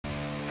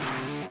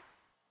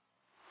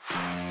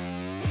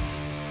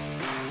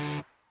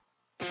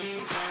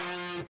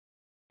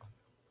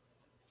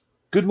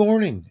Good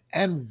morning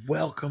and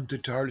welcome to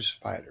TARDIS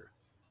Spider.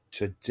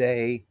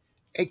 Today,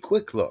 a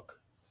quick look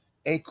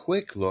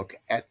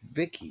at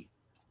Vicki.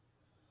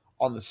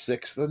 On the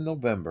 6th of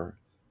November,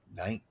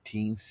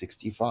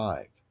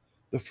 1965,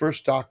 the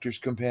First Doctor's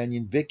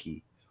companion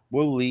Vicki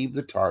will leave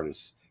the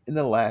TARDIS in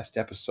the last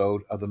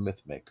episode of The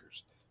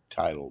Mythmakers,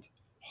 titled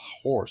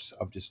Horse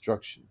of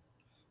Destruction.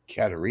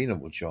 Katerina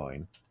will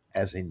join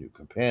as a new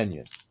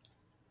companion.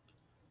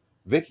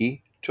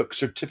 Vicki took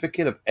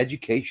Certificate of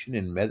Education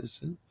in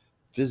Medicine,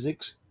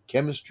 Physics,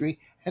 Chemistry,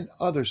 and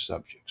other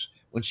subjects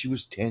when she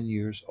was 10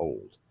 years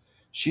old.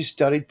 She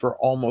studied for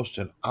almost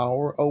an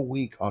hour a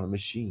week on a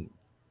machine.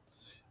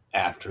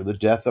 After the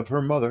death of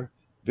her mother,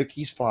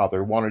 Vicki's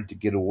father wanted to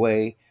get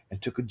away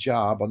and took a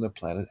job on the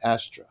planet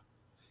Astra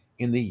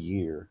in the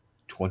year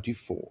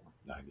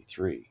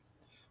 2493.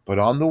 But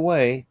on the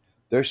way,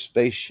 their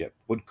spaceship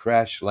would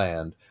crash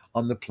land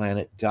on the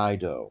planet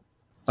Dido.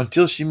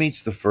 Until she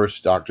meets the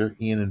First Doctor,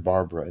 Ian and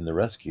Barbara in the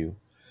rescue,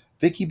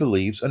 Vicki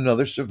believes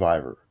another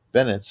survivor,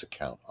 Bennett's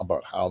account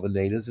about how the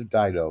natives of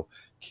Dido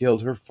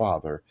killed her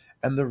father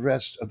and the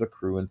rest of the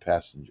crew and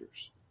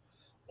passengers.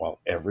 While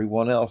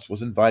everyone else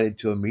was invited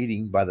to a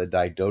meeting by the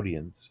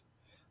Didodians,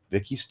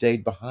 Vicki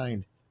stayed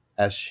behind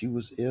as she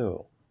was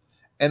ill.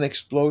 An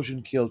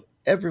explosion killed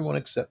everyone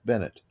except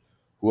Bennett,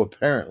 who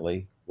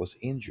apparently was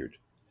injured.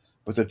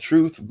 But the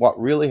truth, what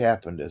really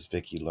happened, as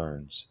Vicki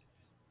learns,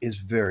 is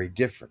very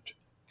different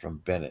from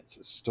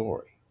Bennett's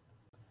story.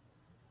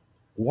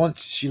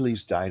 Once she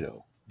leaves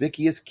Dido,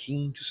 Vicki is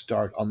keen to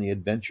start on the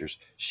adventures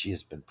she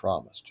has been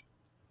promised.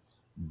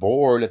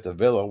 Bored at the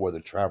villa where the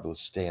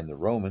travelers stay in the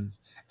Romans,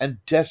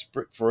 and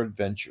desperate for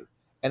adventure,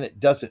 and it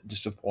doesn't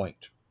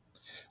disappoint.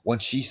 When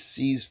she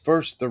sees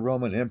first the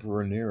Roman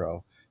Emperor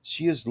Nero,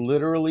 she is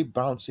literally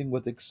bouncing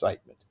with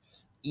excitement.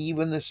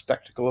 Even the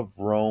spectacle of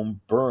Rome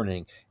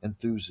burning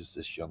enthuses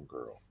this young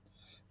girl.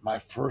 My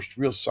first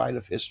real sight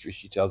of history,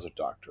 she tells a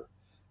doctor,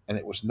 and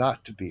it was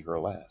not to be her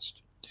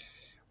last.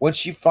 When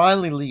she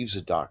finally leaves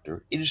the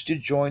doctor, it is to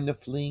join the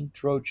fleeing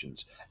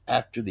Trojans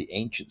after the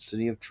ancient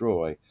city of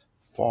Troy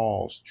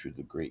falls to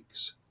the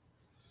Greeks.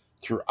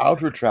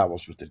 Throughout her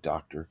travels with the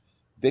doctor,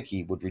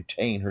 Vicki would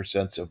retain her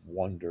sense of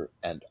wonder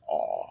and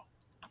awe.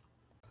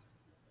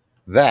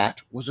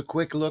 That was a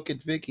quick look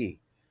at Vicki.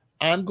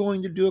 I'm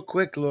going to do a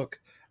quick look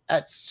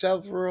at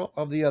several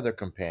of the other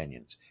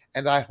companions,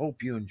 and I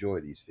hope you enjoy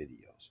these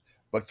videos.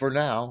 But for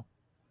now,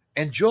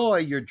 enjoy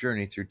your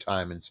journey through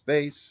time and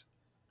space,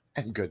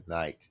 and good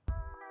night.